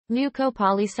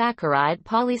Mucopolysaccharide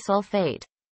polysulfate.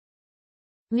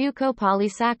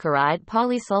 Mucopolysaccharide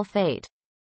polysulfate.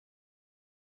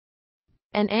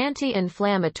 An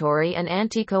anti-inflammatory and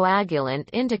anticoagulant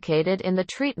indicated in the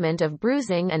treatment of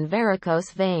bruising and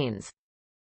varicose veins.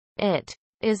 It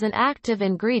is an active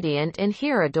ingredient in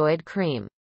Hirudoid cream.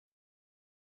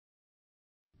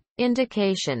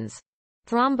 Indications: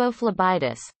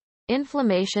 Thrombophlebitis,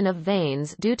 inflammation of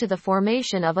veins due to the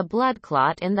formation of a blood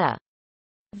clot in the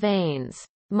veins.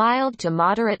 Mild to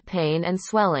moderate pain and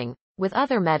swelling, with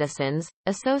other medicines,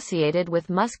 associated with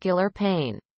muscular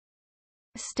pain.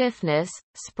 Stiffness,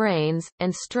 sprains,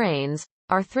 and strains,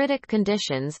 arthritic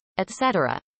conditions,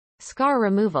 etc. Scar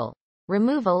removal.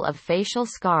 Removal of facial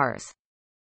scars.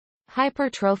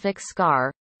 Hypertrophic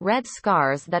scar, red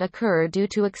scars that occur due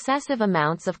to excessive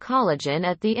amounts of collagen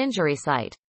at the injury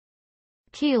site.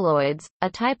 Keloids, a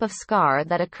type of scar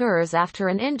that occurs after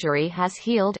an injury has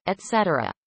healed,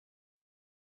 etc.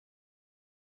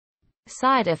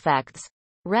 Side effects: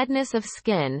 redness of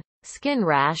skin, skin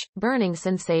rash, burning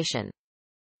sensation.